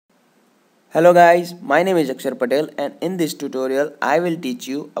Hello guys, my name is Akshar Patel and in this tutorial I will teach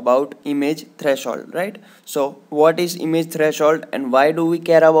you about image threshold, right? So what is image threshold and why do we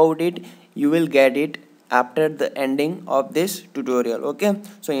care about it? You will get it after the ending of this tutorial, okay?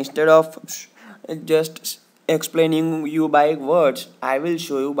 So instead of just explaining you by words, I will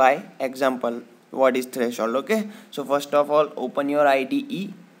show you by example what is threshold, okay? So first of all open your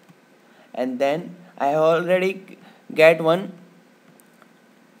IDE and then I already get one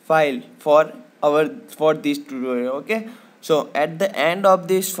file for this tutorial, okay? So at the end of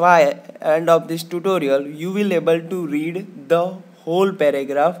this tutorial you will able to read the whole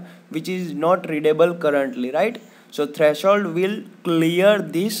paragraph which is not readable currently, right? So threshold will clear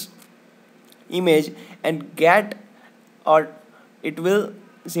this image and get, or it will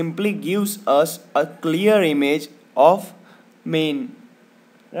simply gives us a clear image of main,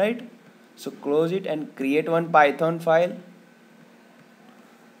 right? So close it and create one python file.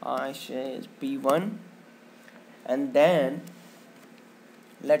 I says p1 and then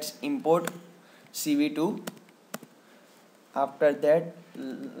let's import cv2. After that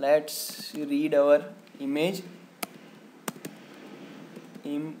let's read our image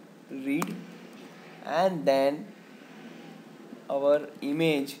im read, and then our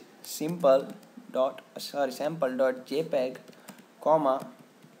image sample dot jpeg comma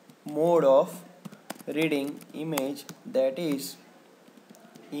mode of reading image, that is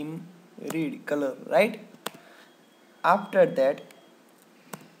im read color, right? After that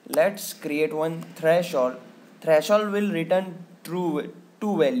let's create one threshold. Threshold will return true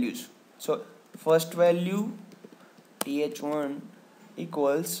two values. So first value th1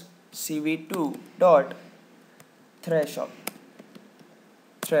 equals cv2 dot threshold,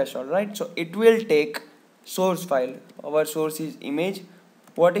 right? So it will take source file. Our source is image.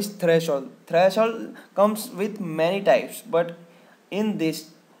 What is threshold? Threshold comes with many types, but in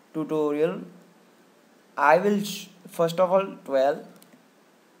this tutorial I will first of all 12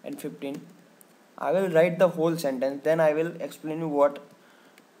 and 15 I will write the whole sentence, then I will explain you what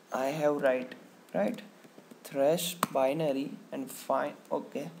I have right? Thresh binary and fine,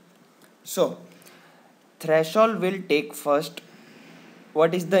 okay. So threshold will take first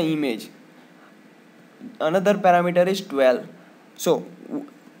what is the image. Another parameter is 12. So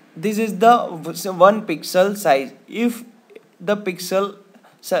this is the 1 pixel size. If the pixel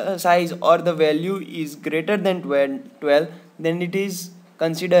size or the value is greater than 12, then it is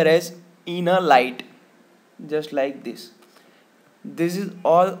considered as inner light, just like this. This is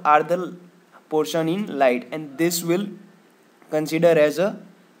all are the portion in light, and this will consider as a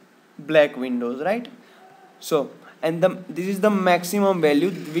black windows, right? So and this is the maximum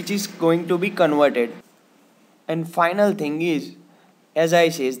value which is going to be converted. And final thing is, as I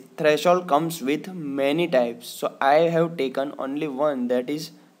says, threshold comes with many types, so I have taken only one, that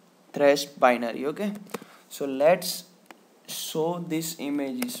is thresh binary, okay. So let's show this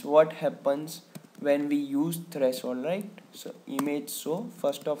images what happens when we use threshold, right? So image show.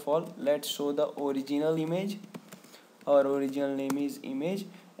 First of all let's show the original image. Our original name is image,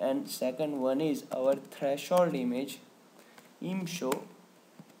 and second one is our threshold image. Im show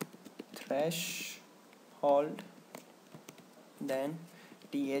threshold, then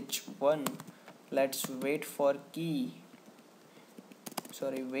th1. Let's wait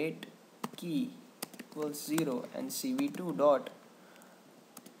key equals 0, and cv2 dot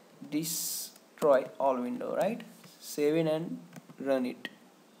destroy all window, right? Save it and run it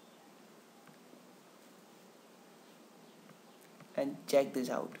and check this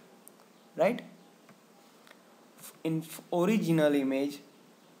out, right? In original image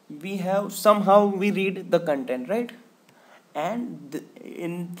we have somehow we read the content, right? And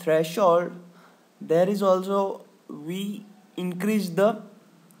in threshold there is also we increase the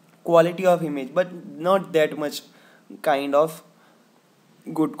quality of image, but not that much kind of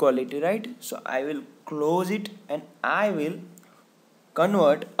good quality, right? So I will close it and I will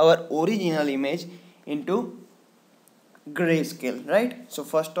convert our original image into grayscale, right? So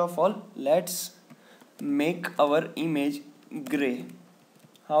first of all let's make our image gray.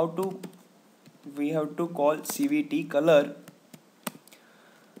 How to? We have to call cvt color.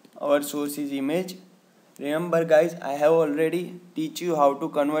 Our source is image. Remember guys, I have already teach you how to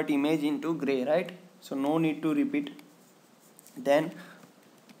convert image into gray, right? So no need to repeat. Then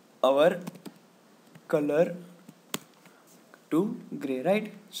our color to gray,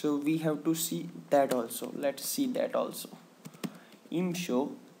 right? So we have to see that also. Let's see that also. Im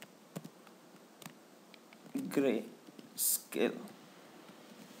show gray scale,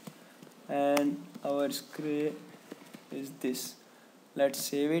 and our gray is this. Let's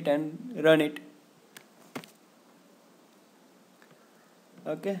save it and run it.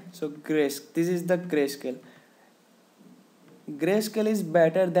 Okay, so this is the grayscale. Grayscale is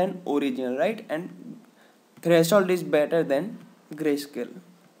better than original, right? And threshold is better than grayscale.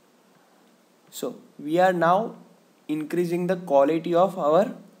 So we are now increasing the quality of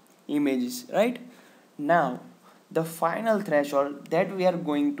our images, right? Now the final threshold that we are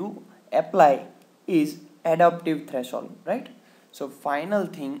going to apply is adaptive threshold, right? So final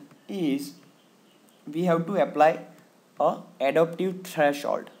thing is we have to apply a adaptive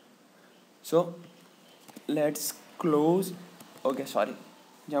threshold. So let's close, okay, sorry,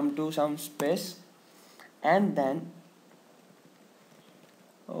 jump to some space, and then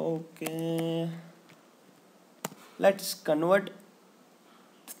okay, let's convert,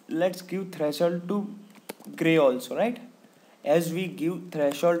 let's give threshold to gray also, right? As we give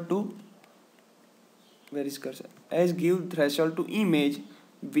threshold to, where is cursor, as give threshold to image,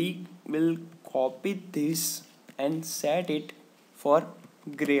 we will copy this and set it for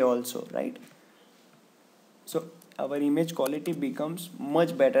gray also, right? So our image quality becomes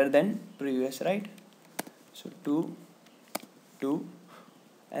much better than previous, right? So 2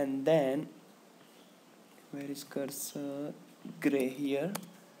 and then where is cursor, gray, here,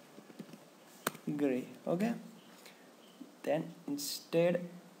 gray, okay. Then instead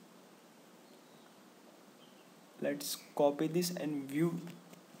let's copy this and view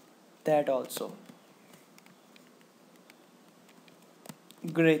that also,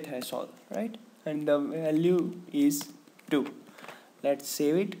 gray threshold, right? And the value is 2. Let's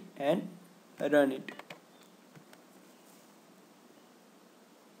save it and run it.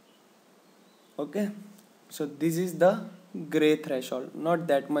 Okay, so this is the gray threshold, not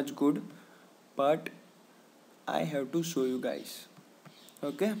that much good, but I have to show you guys.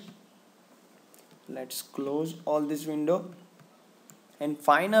 Okay, let's close all this window, and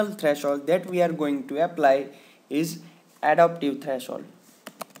final threshold that we are going to apply is adaptive threshold.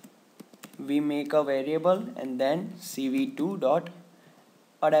 We make a variable and then cv2 dot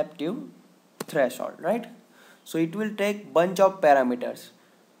adaptive threshold, right? So it will take bunch of parameters.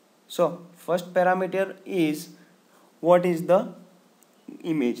 So first parameter is what is the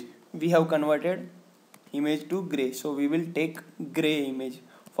image. We have converted image to gray, so we will take gray image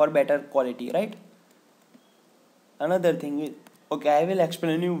for better quality, right? Another thing is, okay, I will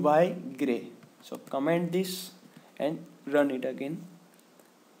explain you why gray. So comment this and run it again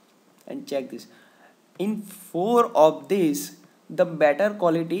and check this. In 4 of these, the better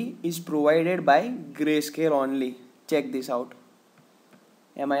quality is provided by grayscale only. Check this out.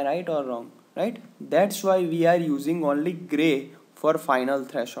 Am I right or wrong? Right? That's why we are using only gray for final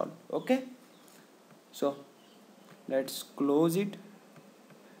threshold. Okay? So let's close it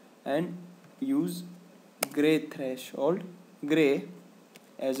and use gray threshold, gray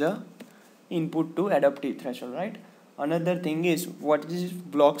as a input to adaptive threshold, right? Another thing is what is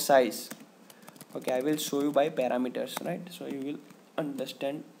block size. Okay, I will show you by parameters, right? So you will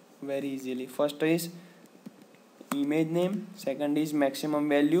understand very easily. First is image name, second is maximum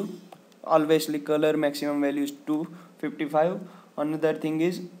value, obviously color maximum value is 255. Another thing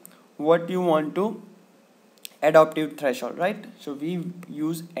is what you want to adaptive threshold, right? So we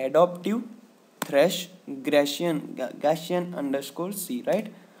use adaptive thresh Gaussian underscore c,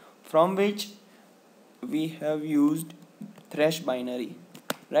 right? From which we have used thresh binary,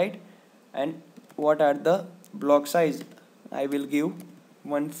 right? And what are the block size? I will give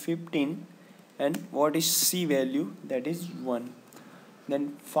 115, and what is c value, that is 1.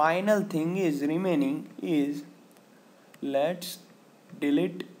 Then final thing is remaining is, let's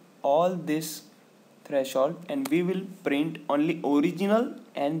delete all this threshold and we will print only original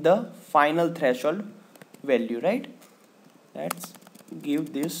and the final threshold value, right? Let's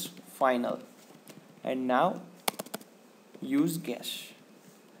give this final, and now use guess,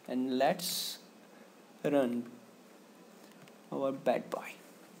 and let's run our bad boy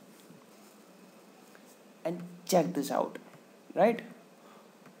and check this out, right?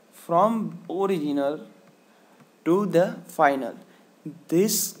 From original to the final,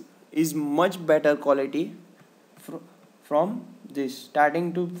 this is much better quality from this,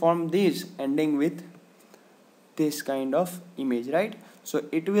 starting to from this ending with this kind of image, right? So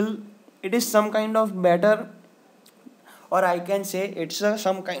it is some kind of better, or I can say it's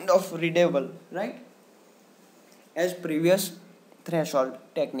some kind of readable, right, as previous threshold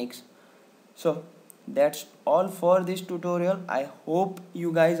techniques. So that's all for this tutorial. I hope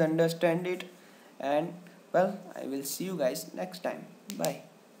you guys understand it, and well, I will see you guys next time. Bye.